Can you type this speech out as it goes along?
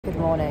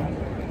morning.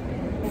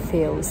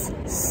 Feels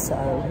so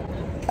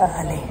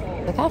early.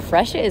 Look how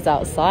fresh it is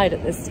outside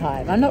at this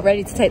time. I'm not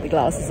ready to take the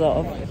glasses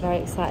off. Very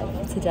excited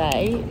for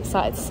today.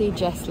 Excited to see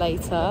Jess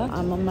later.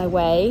 I'm on my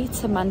way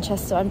to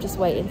Manchester. I'm just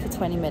waiting for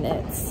 20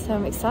 minutes. So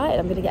I'm excited.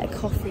 I'm gonna get a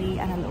coffee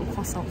and a little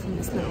croissant from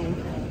this little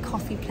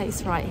coffee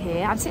place right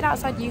here. I'm sitting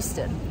outside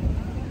Euston.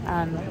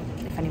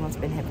 If anyone's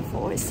been here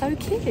before, it's so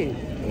cute.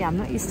 Yeah, I'm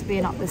not used to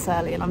being up this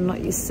early and I'm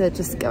not used to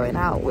just going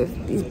out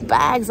with these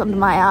bags under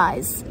my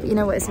eyes. But you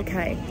know what, it's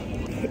okay.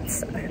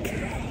 It's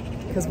okay.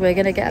 Because we're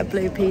gonna get a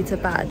Blue Peter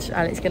badge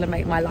and it's gonna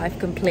make my life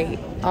complete.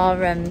 Our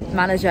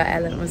manager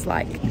Ellen was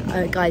like,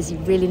 guys, you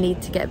really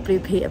need to get Blue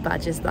Peter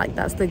badges. Like,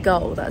 that's the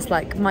goal. That's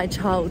like my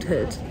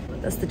childhood.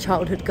 That's the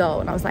childhood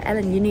goal. And I was like,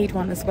 Ellen, you need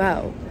one as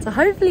well. So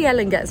hopefully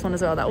Ellen gets one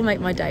as well. That will make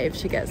my day if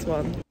she gets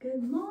one.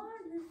 Good morning.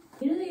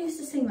 You know they used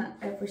to sing that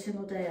every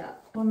single day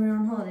when we were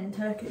on holiday in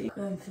Turkey.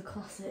 Going for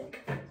classic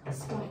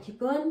spiky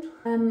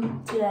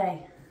bun.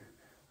 Today,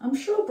 I'm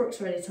sure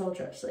Brooke's already told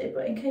you actually,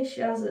 but in case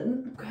she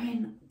hasn't, we're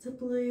going to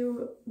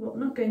Blue, well,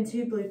 not going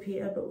to Blue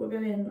Peter, but we're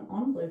going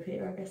on Blue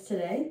Peter, I guess,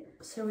 today.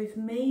 So we've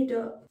made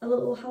up a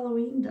little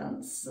Halloween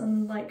dance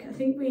and like, I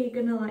think we're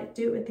gonna like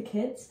do it with the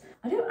kids.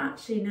 I don't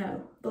actually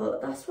know,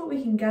 but that's what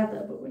we can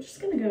gather, but we're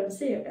just gonna go and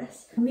see, I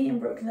guess. I'm meeting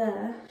Brooke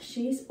there.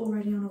 She's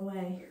already on her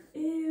way.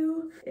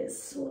 Ew.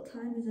 It's, what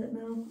time is it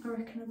now? I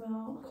reckon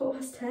about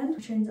 10:15.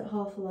 The train's at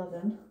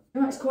 11:30.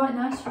 You know, it's quite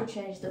nice for a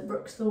change that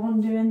Brooke's the one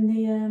doing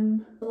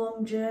the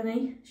long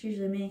journey. It's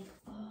usually me.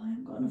 Oh, I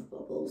haven't got enough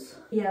bubbles.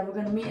 Yeah, we're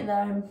gonna meet her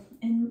there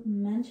in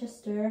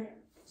Manchester.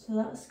 So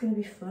that's gonna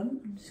be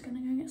fun. I'm just gonna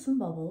go get some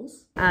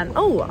bubbles.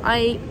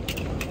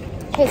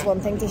 Here's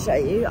one thing to show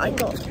you. I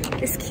got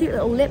this cute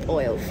little lip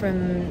oil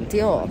from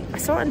Dior. I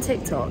saw it on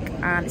TikTok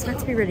and it's meant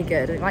to be really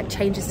good. It like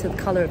changes to the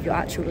colour of your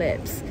actual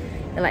lips.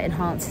 It like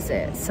enhances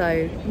it. So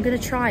I'm gonna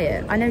try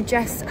it. I know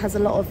Jess has a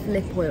lot of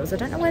lip oils. I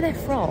don't know where they're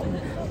from,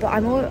 but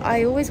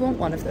I always want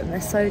one of them. They're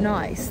so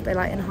nice. They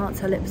like enhance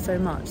her lips so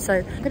much. So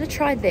I'm gonna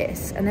try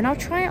this and then I'll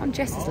try it on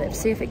Jess's lips,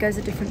 see if it goes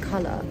a different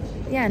colour.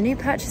 Yeah, new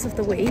purchase of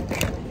the week.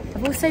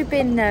 I've also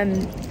been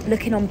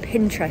looking on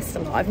Pinterest a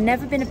lot. I've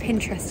never been a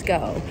Pinterest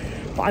girl,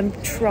 but I'm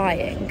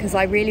trying because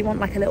I really want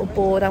like a little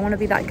board. I want to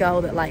be that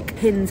girl that like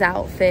pins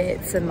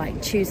outfits and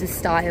like chooses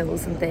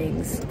styles and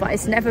things, but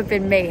it's never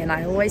been me. And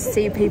I always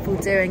see people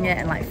doing it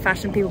and like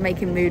fashion people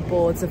making mood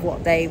boards of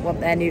what they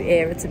want their new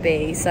era to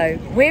be. So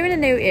we're in a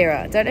new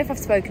era. I don't know if I've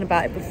spoken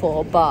about it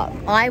before, but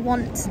I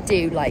want to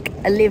do like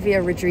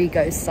Olivia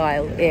Rodrigo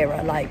style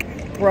era, like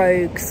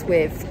brogues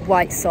with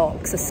white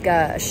socks, a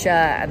skirt, a shirt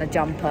and a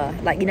jumper,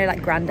 like, you know,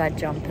 like granddad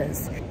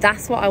jumpers.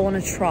 That's what I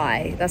want to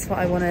try. That's what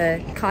I want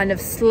to kind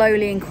of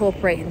slowly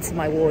incorporate into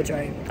my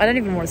wardrobe. I don't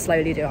even want to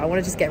slowly do it. I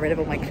want to just get rid of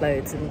all my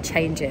clothes and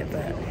change it,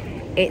 but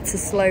it's a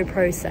slow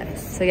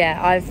process. So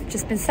yeah, I've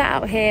just been sat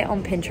out here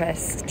on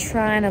Pinterest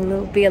trying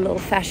to be a little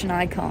fashion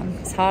icon.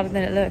 It's harder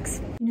than it looks.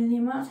 You know, the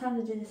amount of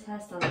times I do this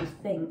hairstyle, I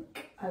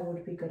think I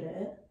would be good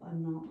at it, but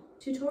I'm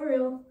not.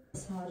 Tutorial.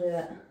 That's how I do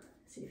it.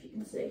 See if you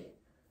can see.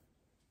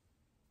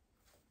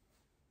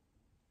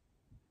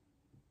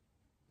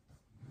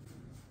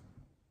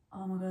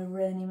 Oh my god, I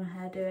really need my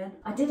hair doing.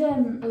 I did a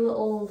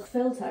little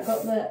filter. I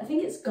got I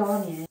think it's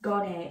Garnier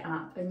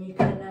app, and you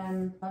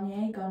can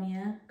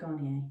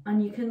Garnier,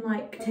 and you can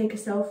like take a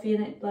selfie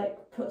and it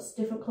like puts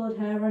different coloured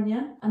hair on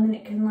you, and then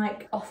it can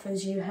like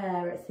offers you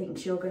hair it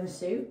thinks you're gonna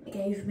suit. It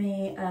gave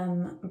me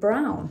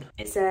brown.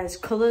 It said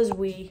colours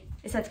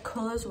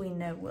we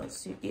know will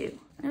suit you.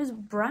 And it was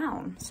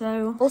brown.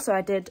 So also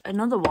I did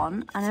another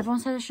one and everyone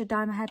said I should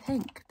dye my hair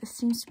pink. This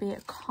seems to be a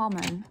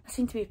common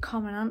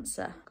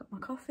answer. Got my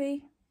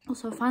coffee.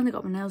 Also, I finally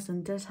got my nails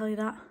done. Did I tell you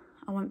that?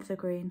 I went for the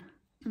green.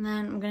 And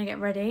then I'm gonna get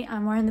ready.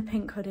 I'm wearing the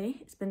pink hoodie.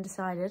 It's been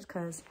decided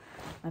because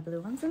my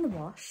blue one's in the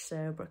wash,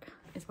 so Brooke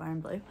is wearing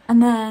blue.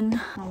 And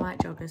then my white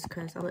joggers,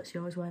 because I literally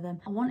always wear them.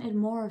 I wanted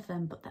more of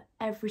them, but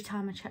every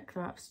time I check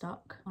they're out of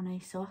stock on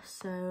ASOS,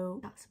 so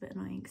that's a bit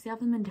annoying because they have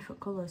them in different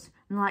colours.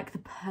 And like the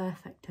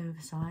perfect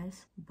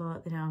oversize,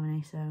 but they don't have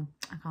any, so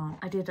I can't.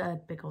 I did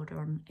a big order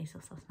on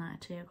ASOS last night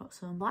actually. I got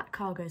some black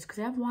cargos because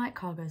they have white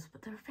cargos,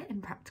 but they're a bit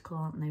impractical,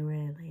 aren't they,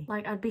 really?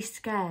 Like, I'd be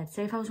scared.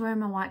 Say if I was wearing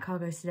my white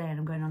cargos today and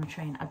I'm going on a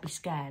train, I'd be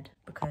scared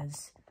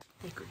because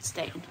they could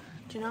stain.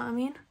 Do you know what I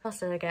mean? What else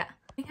did I get?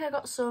 I think I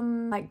got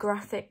some like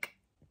graphic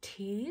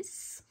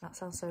tees. That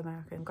sounds so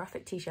American.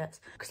 Graphic t-shirts,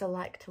 because I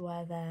like to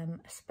wear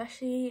them,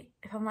 especially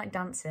if I'm like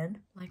dancing.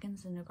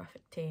 Leggings and a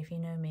graphic tee, if you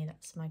know me,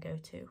 that's my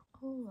go-to.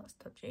 Oh, that's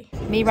dodgy.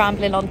 Me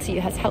rambling on to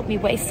you has helped me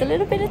waste a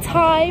little bit of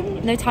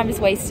time. No time is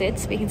wasted,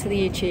 speaking to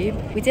the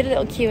YouTube. We did a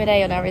little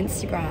Q&A on our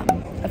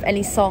Instagram of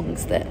any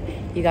songs that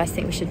you guys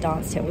think we should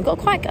dance to. We've got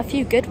quite a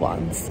few good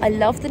ones. I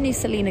love the new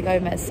Selena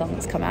Gomez song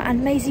that's come out,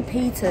 and Maisie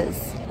Peters.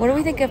 What do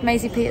we think of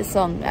Maisie Peters'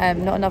 song,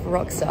 Not Another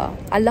Rockstar?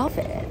 I love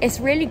it.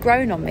 It's really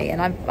grown on me,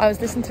 and I was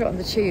listening to it on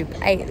the tube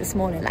at 8 this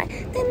morning, like,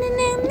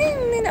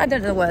 I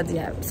don't know the words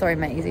yet, sorry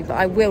Maisie, but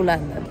I will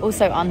learn them.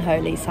 Also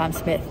Unholy, Sam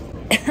Smith.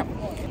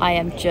 I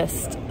am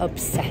just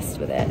obsessed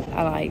with it,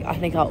 and I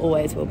think I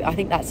always will be. I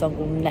think that song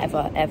will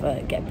never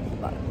ever get,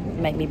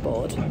 make me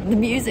bored. The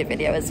music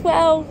video as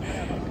well.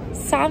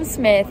 Sam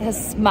Smith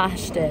has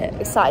smashed it.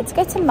 Excited to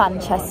go to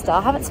Manchester.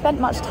 I haven't spent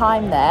much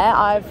time there.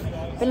 I've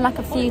been like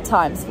a few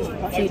times for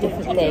a few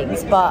different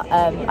things, but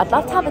I'd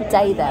love to have a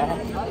day there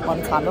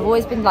one time. I've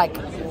always been like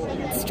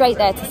straight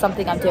there to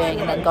something I'm doing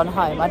and then gone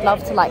home. I'd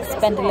love to like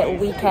spend a little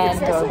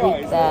weekend or a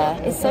week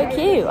there. It's so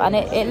cute and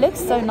it looks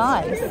so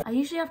nice. I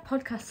usually have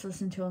podcasts to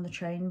listen to on the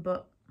train,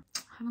 but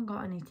I haven't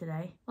got any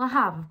today. Well,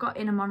 I've got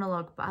Inner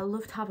Monologue, but I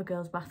love to have a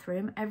girls'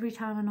 bathroom. Every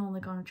time I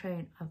normally go on a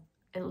train, I've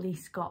at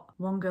least got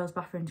one girls'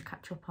 bathroom to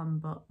catch up on,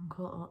 but I'm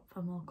caught up.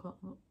 I'm all caught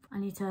up. I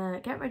need to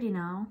get ready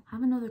now,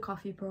 have another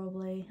coffee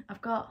probably.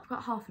 I've got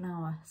half an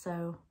hour,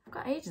 so I've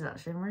got ages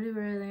actually. I'm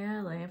really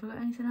early. Have I got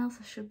anything else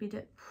I should be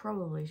doing?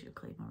 Probably should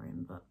clean my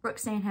room, but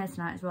Brooke's staying here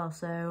tonight as well,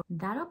 so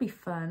that'll be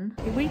fun.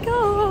 Here we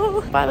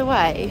go. By the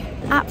way,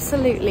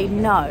 absolutely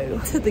no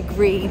to the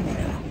green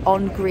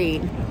on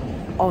green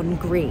on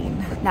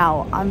green.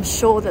 Now, I'm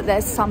sure that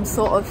there's some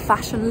sort of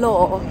fashion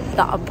law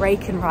that I'm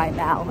breaking right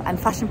now, and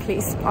fashion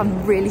police,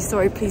 I'm really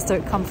sorry, please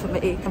don't come for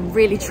me. I'm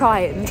really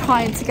trying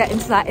to get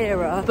into that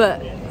era,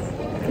 but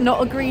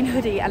not a green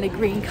hoodie and a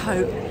green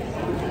coat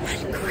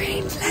and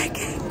green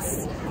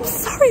leggings.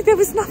 Sorry, there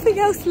was nothing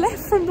else left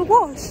from the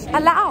wash.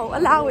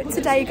 Allow it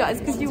today, guys,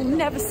 because you'll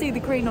never see the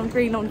green on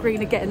green on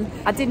green again.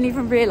 I didn't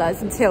even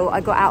realise until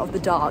I got out of the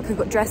dark. I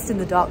got dressed in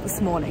the dark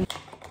this morning.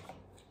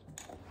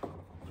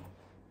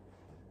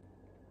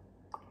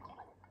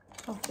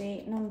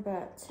 Coffee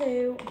number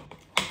 2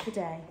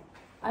 today.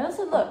 I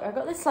also, look, I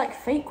got this like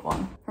fake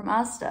one from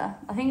Asda.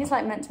 I think it's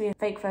like meant to be a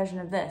fake version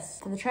of this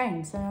for the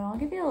train, so I'll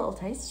give you a little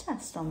taste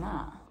test on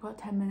that. I've got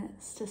 10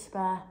 minutes to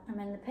spare. I'm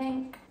in the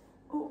pink,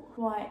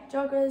 white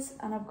joggers,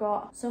 and I've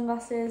got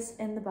sunglasses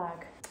in the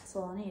bag. That's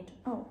all I need.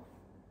 Oh,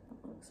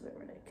 that looks a bit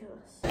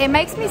ridiculous. It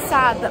makes me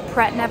sad that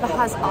Pret never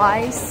has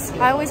ice.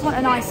 I always want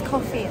an iced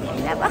coffee and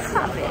they never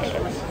have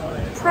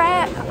it.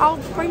 Pret, I'll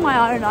bring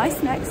my own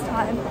ice next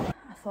time.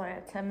 I thought I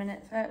had 10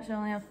 minutes, I actually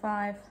only have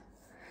 5.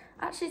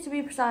 Actually, to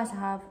be precise, I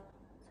have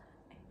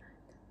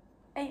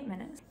 8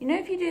 minutes. You know,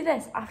 if you do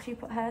this after you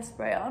put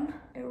hairspray on,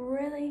 it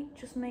really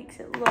just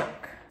makes it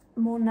look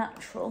more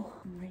natural.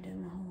 I'm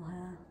redoing my whole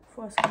hair.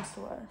 Worst comes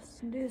to worst. I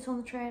can do this on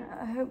the train.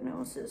 I hope no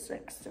one sits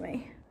next to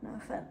me. No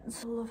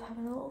offense. I love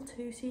having a little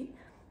 2-seat.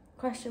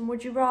 Question,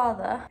 would you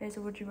rather, here's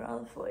a would you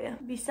rather for you,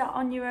 be sat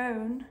on your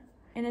own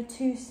in a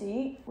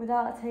 2-seat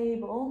without a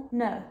table?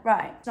 No,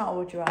 right, it's not a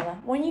would you rather.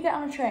 When you get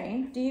on a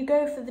train, do you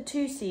go for the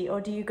 2-seat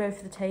or do you go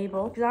for the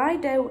table? Because I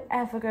don't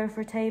ever go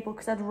for a table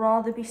because I'd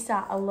rather be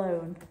sat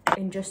alone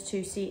in just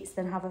 2 seats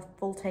than have a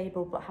full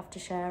table but have to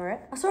share it.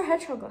 I saw a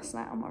hedgehog last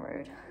night on my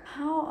road.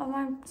 How am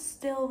I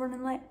still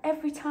running late?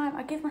 Every time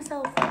I give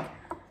myself like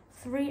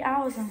 3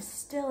 hours and I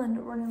still end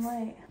up running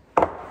late.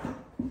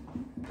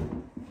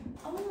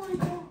 Oh my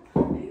god,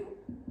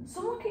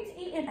 someone keeps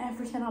eating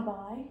everything I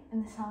buy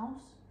in this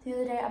house. The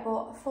other day I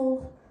bought a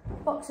full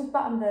box of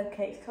Battenberg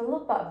cakes because I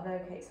love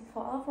Battenberg cakes. I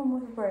thought I'll have one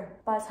with a brew.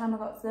 By the time I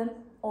got to them,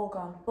 all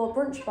gone. Bought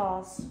brunch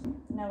bars,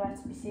 nowhere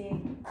to be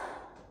seen.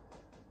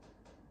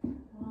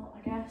 Well,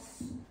 I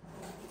guess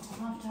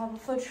I'll have to have a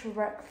fudge for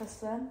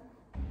breakfast then.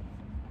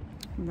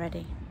 I'm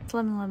ready. It's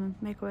 11:11,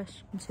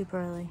 Make-A-Wish. I'm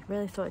super early.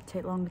 Really thought it'd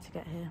take longer to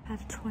get here. I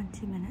have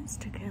 20 minutes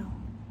to kill.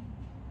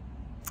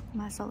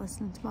 Might start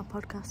listening to my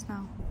podcast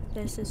now.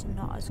 This is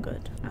not as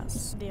good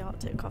as the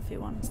Arctic Coffee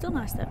one. Still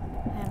nice though.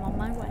 I am on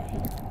my way.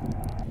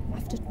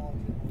 After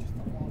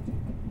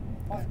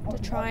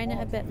trying it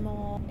a bit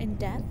more in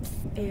depth.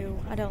 Ew,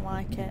 I don't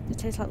like it. It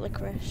tastes like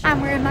licorice. And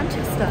we're in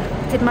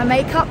Manchester. Did my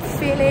makeup,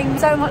 feeling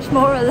so much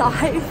more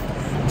alive.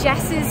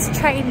 Jess's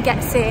train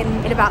gets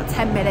in about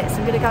 10 minutes.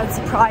 I'm gonna go and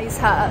surprise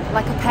her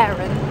like a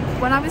parent.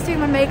 When I was doing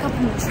my makeup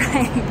on the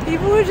train,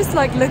 people were just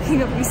like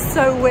looking at me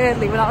so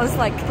weirdly when I was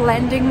like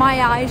blending my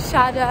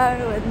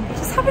eyeshadow and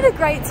just having a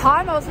great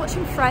time. I was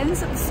watching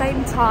Friends at the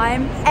same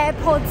time,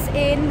 AirPods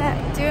in,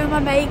 doing my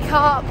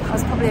makeup. I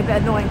was probably a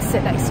bit annoying to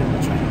sit next to on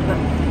the train, but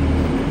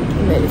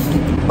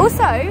move.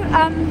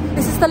 Also,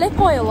 this is the lip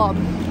oil on.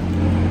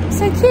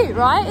 So cute,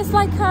 right? It's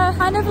like a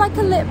kind of like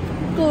a lip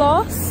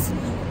gloss,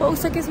 but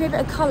also gives me a bit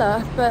of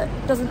colour, but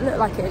doesn't look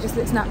like it, it just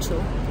looks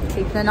natural.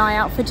 Keeping an eye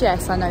out for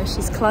Jess. I know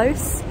she's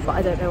close, but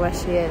I don't know where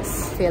she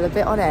is. Feel a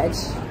bit on edge.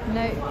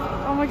 No.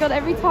 Oh my god,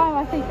 every time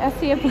I think I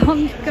see a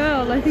blonde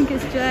girl, I think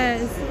it's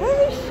Jess.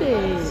 Where is she?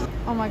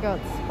 Oh my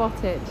god,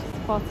 spotted.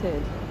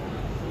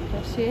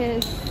 There she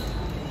is.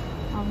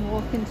 I'm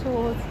walking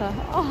towards her.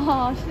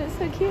 Oh, she looks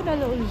so cute in her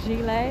little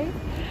gilet.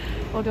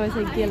 Or do I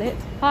say gillet?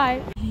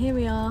 Hi. Here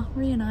we are,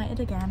 reunited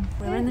again.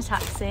 We're in the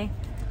taxi.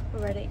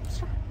 We're ready.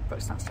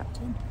 Brooke's not strapped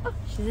in. Oh,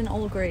 she's in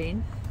all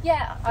green.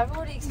 Yeah, I've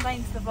already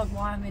explained to the vlog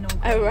why I'm in all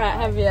green. Oh right,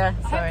 have you? Sorry.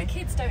 I hope the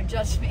kids don't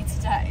judge me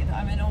today that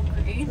I'm in all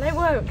green. They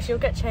won't, because you'll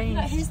get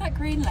changed. Look, who's that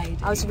green lady?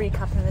 I was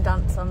recapping the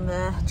dance on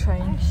the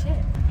train. Oh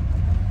shit.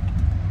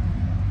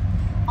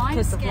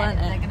 I'm scared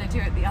that they're going to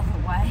do it the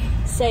other way.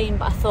 Same,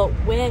 but I thought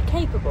we're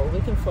capable,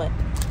 we can flip.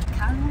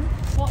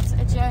 What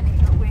a journey,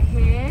 but we're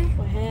here.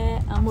 We're here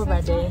and we're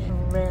ready.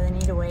 We really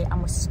need a wait and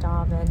we're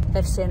starving.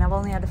 They've seen I've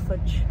only had a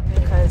fudge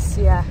because,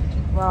 yeah,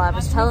 well, I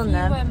was telling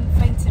them.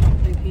 Fainted on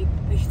Blue Peter.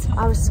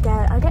 I was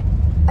scared.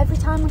 Every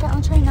time I get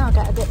on the train now, I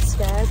get a bit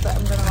scared that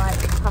I'm gonna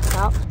like pass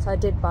out. So I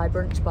did buy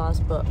brunch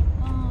bars, but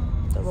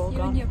they're all gone.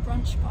 You and your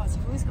brunch bars,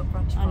 you've always got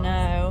brunch bars. I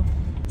know.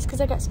 It's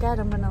because I get scared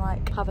I'm gonna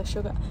like have a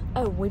sugar.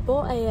 Oh, we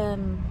bought a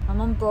my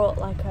mum brought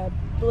like a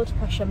blood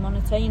pressure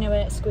monitor, you know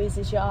when it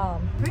squeezes your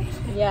arm. Really?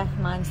 Yeah,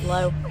 mine's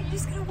low. Are you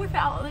just gonna whip it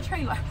out on the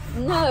train like?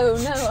 No,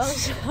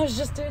 I was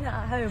just doing it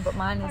at home, but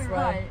mine is low.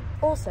 Right.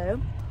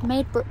 Also, I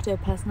made Brooke do a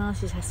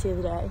personality test the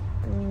other day.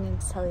 I'm meaning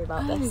to tell you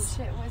about this.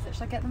 Oh shit, what is it?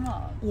 Should I get them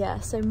up? Yeah,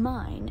 so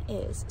mine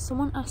is,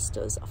 someone asked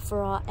us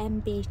for our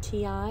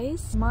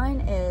MBTIs.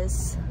 Mine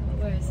is,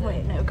 Where is it?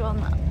 wait, no, go on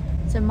that.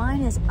 So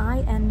mine is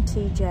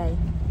INTJ-A.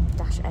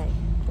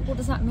 What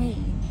does that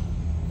mean?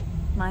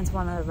 Mine's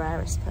one of the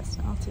rarest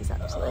personalities,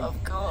 actually. Oh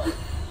god.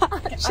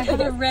 I have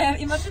a rare,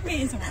 imagine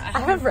me as someone. I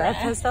have a rare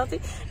personality.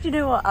 Do you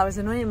know what? I was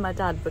annoying my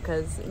dad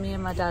because me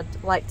and my dad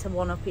like to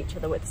one-up each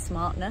other with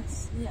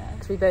smartness. Yeah.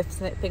 Because we both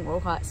think we're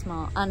all quite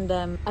smart. And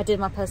I did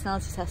my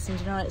personality test, and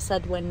do you know what it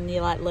said when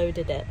you like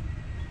loaded it?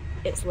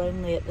 It's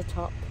lonely at the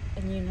top,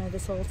 and you know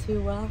this all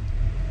too well.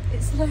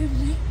 It's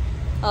lonely.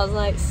 I was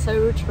like,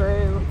 so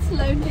true. It's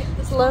lonely at the top.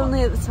 It's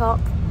lonely at the top.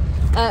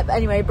 But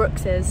anyway,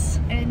 Brooks is.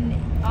 And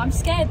I'm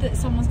scared that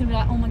someone's gonna be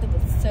like, oh my god,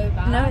 that's so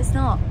bad. No, it's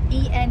not.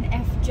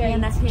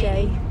 ENFJ.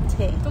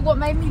 ENFJ. But what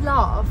made me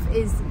laugh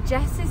is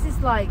Jess's is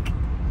like,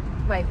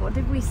 wait, what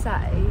did we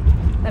say?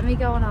 Let me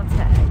go on our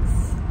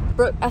text.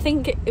 Brooke, I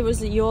think it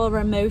was your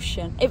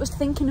emotion. It was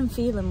thinking and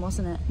feeling,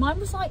 wasn't it? Mine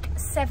was like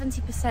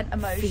 70%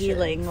 emotion.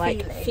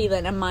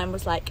 Feeling, and mine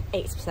was like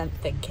 80%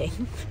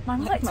 thinking. Mine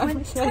was like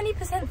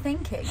 20%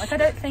 thinking. Like I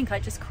don't think, I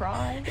just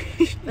cry.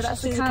 But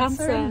that's the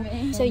cancer in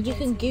me. So you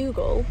can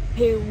Google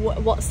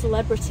what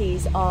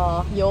celebrities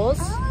are yours.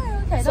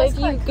 Oh, okay. So That's if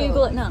you quite Google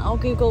cool. it now,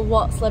 Google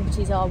what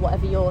celebrities are,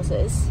 whatever yours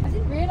is. I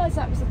didn't realise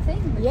that was a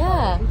thing.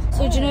 Yeah.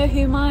 So do you know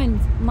who mine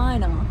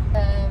are?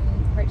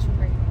 Rachel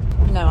Green.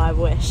 No, I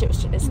wish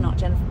it's not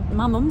Jennifer.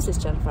 My mum's is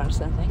Jennifer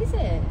Aniston, I think. Is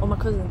it? Or my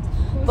cousin's.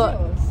 What was But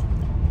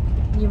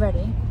yours? you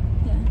ready?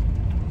 Yeah.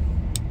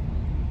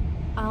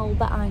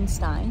 Albert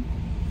Einstein,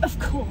 Of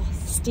course.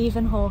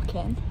 Stephen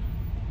Hawking,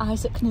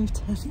 Isaac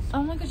Newton.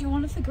 Oh my god, you're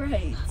one of the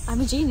greats.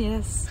 I'm a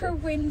genius. Oprah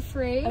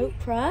Winfrey.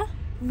 Oprah.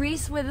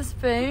 Reese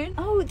Witherspoon.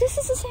 Oh, this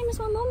is the same as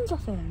my mum's, I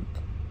think.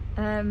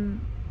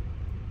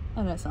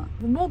 Oh no, it's not.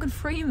 Morgan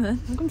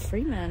Freeman. Morgan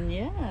Freeman,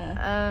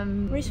 yeah.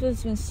 Reese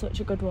Witherspoon's such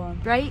a good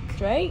one. Drake.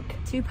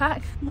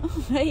 Tupac.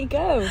 Oh, there you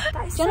go.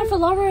 That is Jennifer so,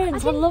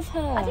 Lawrence, I love her.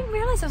 I didn't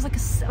realise there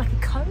was like a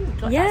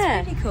code. Like,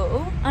 Yeah. That's really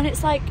cool. And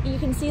it's like, you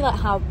can see like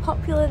how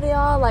popular they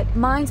are. Like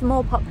mine's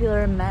more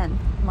popular in men,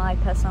 my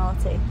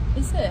personality.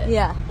 Is it?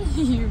 Yeah.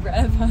 You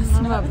rare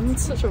personality. I'm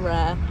such a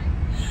rare.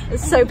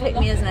 It's so pick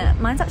me, isn't it?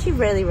 Mine's actually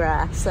really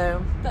rare,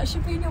 so. That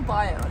should be in your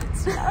bio on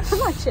Instagram.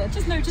 Imagine.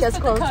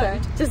 Just put the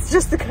code.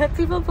 Just the code.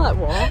 People are like,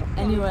 what?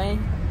 Anyway.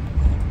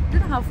 I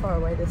don't know how far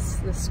away this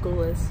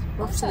school is.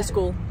 We're off to the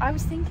school. I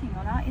was thinking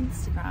on our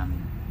Instagram,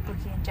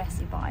 Brookie and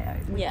Jessie bio,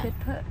 we could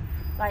put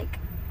like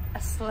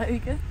a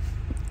slogan.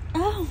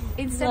 Oh.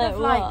 Instead of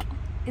like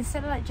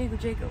jiggle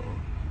jiggle,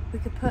 we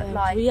could put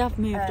like we have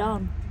moved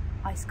on.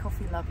 Iced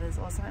coffee lovers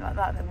or something like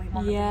that. That we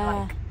want to be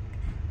like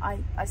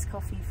iced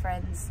coffee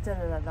friends,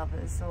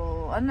 lovers,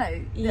 or I don't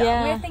know.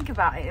 Yeah. We'll think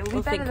about it. It'll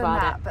be better than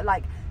that. But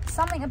like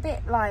something a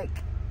bit like,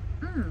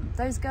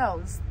 those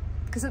girls.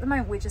 Because at the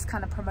moment we're just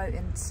kind of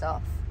promoting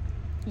stuff.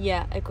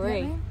 Yeah, agree.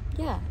 You know what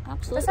I mean? Yeah,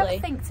 absolutely. Let's have a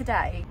think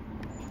today.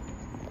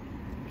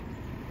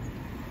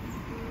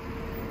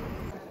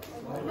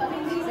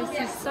 This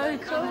is so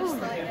cool.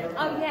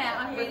 Oh yeah,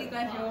 I'm really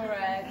glad you're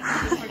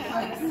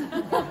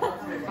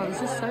Oh,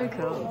 this is so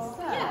cool.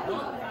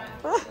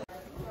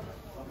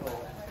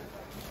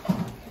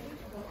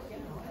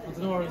 I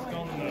don't know where it's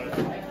gone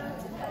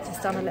though.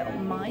 Just done a little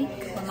mic.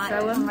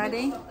 Show them.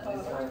 Ready?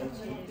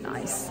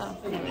 Nice. Oh,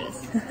 there it is.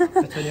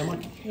 I tell you how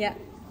much? Yeah.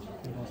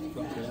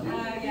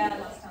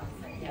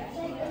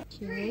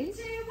 Q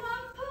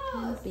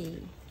and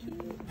B.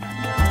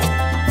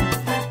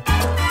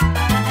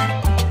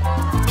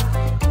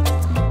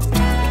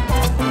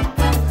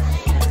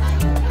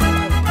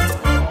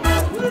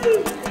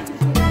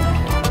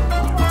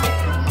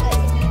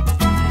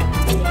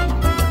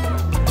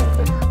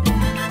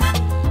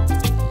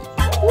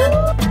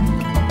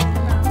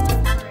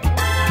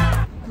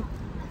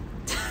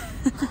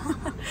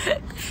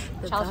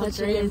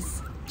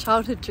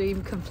 Childhood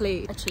dream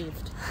complete.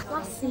 Achieved.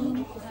 Last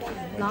scene.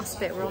 Last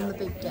bit, we're on the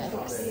big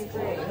decks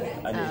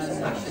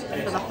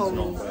for the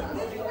whole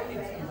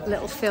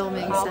little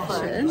filming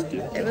session.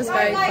 It was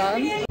very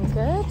fun.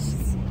 Good.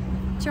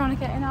 Do you want to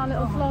get in our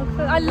little vlog?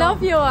 I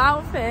love your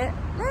outfit.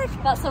 Look,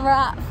 That's a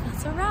wrap.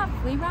 that's a wrap.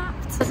 We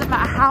wrapped. Doesn't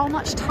matter how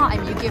much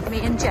time you give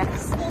me and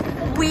Jess,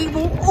 we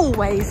will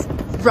always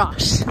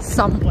rush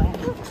somewhere.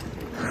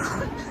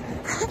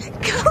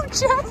 Go,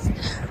 Jess!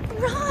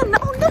 Run!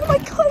 Oh no, my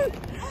coat!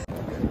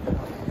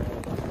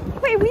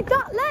 Wait, are we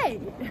that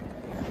late?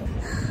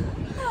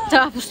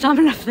 don't have the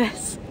stamina for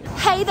this.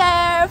 Hey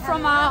there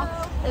from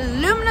our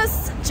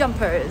luminous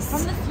jumpers.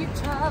 From the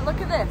future,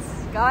 look at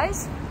this,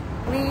 guys.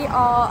 We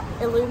are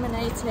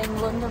illuminating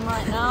London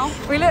right now.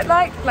 We look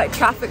like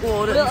traffic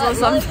wardens or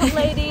something.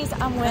 Ladies,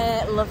 and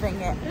we're loving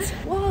it.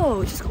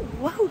 Whoa, it just got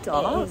well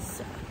dark.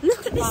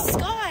 Look at this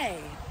sky.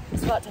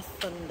 It's about to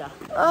thunder.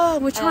 Oh,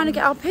 we're trying to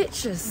get our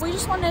pictures. We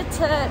just wanted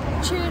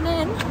to tune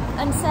in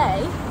and say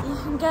you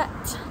can get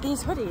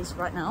these hoodies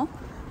right now.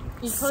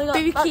 You've probably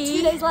got about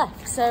 2 days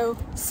left, so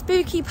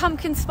spooky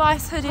pumpkin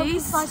spice hoodies. pumpkin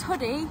spice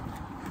hoodie,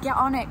 get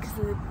on it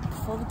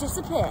before they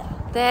disappear.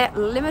 They're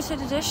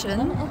limited edition.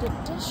 Limited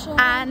edition.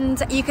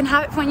 And you can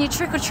have it when you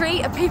trick or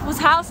treat at people's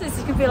houses.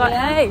 You can be like,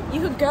 hey.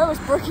 You could go as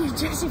Brookie and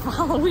Jessie for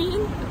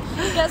Halloween,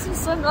 get some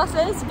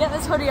sunglasses, get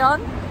this hoodie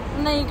on,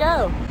 and there you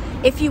go.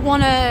 If you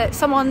want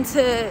someone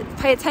to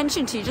pay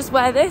attention to you, just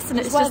wear this and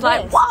it's just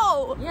like,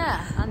 whoa!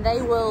 Yeah, and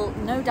they will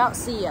no doubt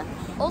see you.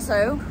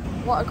 Also,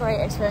 what a great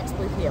experience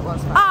Bleaky it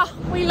was. Ah,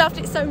 we loved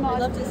it so much.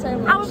 We loved it so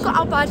much. And we've got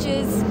our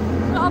badges.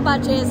 We've got our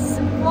badges.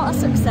 What a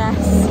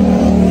success.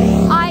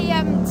 I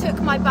took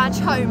my badge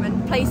home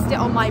and placed it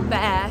on my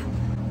bear.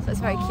 So it's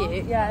very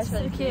cute. Yeah, it's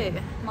really cute.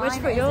 Where'd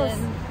you Mine put yours?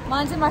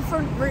 Mine's in my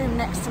front room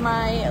next to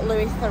my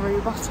Louis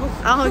Theroux bottle.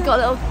 Oh, we've got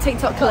a little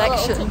TikTok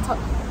collection. Got a little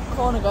TikTok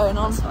corner going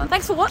on.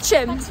 Thanks for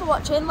watching. Thanks for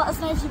watching. Let us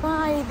know if you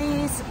buy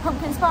these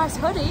pumpkin spice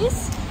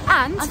hoodies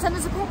And send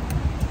us a pic.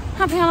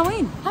 happy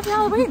Halloween. Happy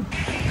Halloween.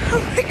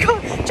 Oh my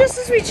god, just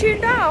as we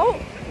tuned out,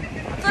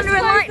 thunder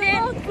and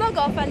lightning, vlog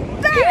off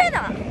and bam! You hear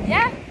that?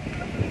 Yeah?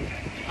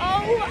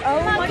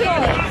 Oh my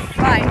god.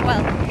 Right,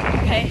 well,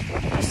 okay.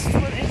 Just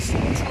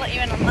wanted to let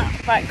you in on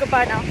that. Right,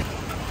 goodbye now.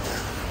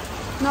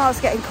 No, I was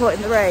getting caught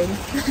in the rain.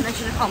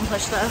 Mission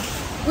accomplished though.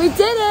 We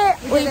did it!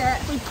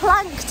 We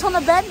planked on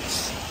a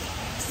bench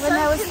when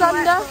there was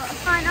thunder.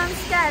 Fine, I'm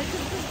scared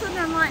because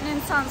thunder and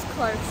lightning sounds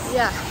close.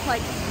 Yeah.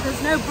 Like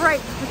there's no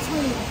break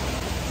between.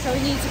 So we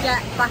need to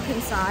get back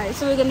inside.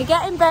 So we're gonna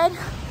get in bed,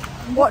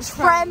 watch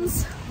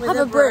Friends, have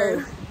a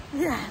brew.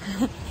 Yeah.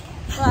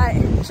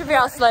 Right. Should be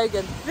our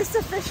slogan. This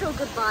official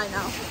goodbye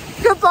now.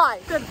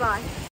 Goodbye. Goodbye.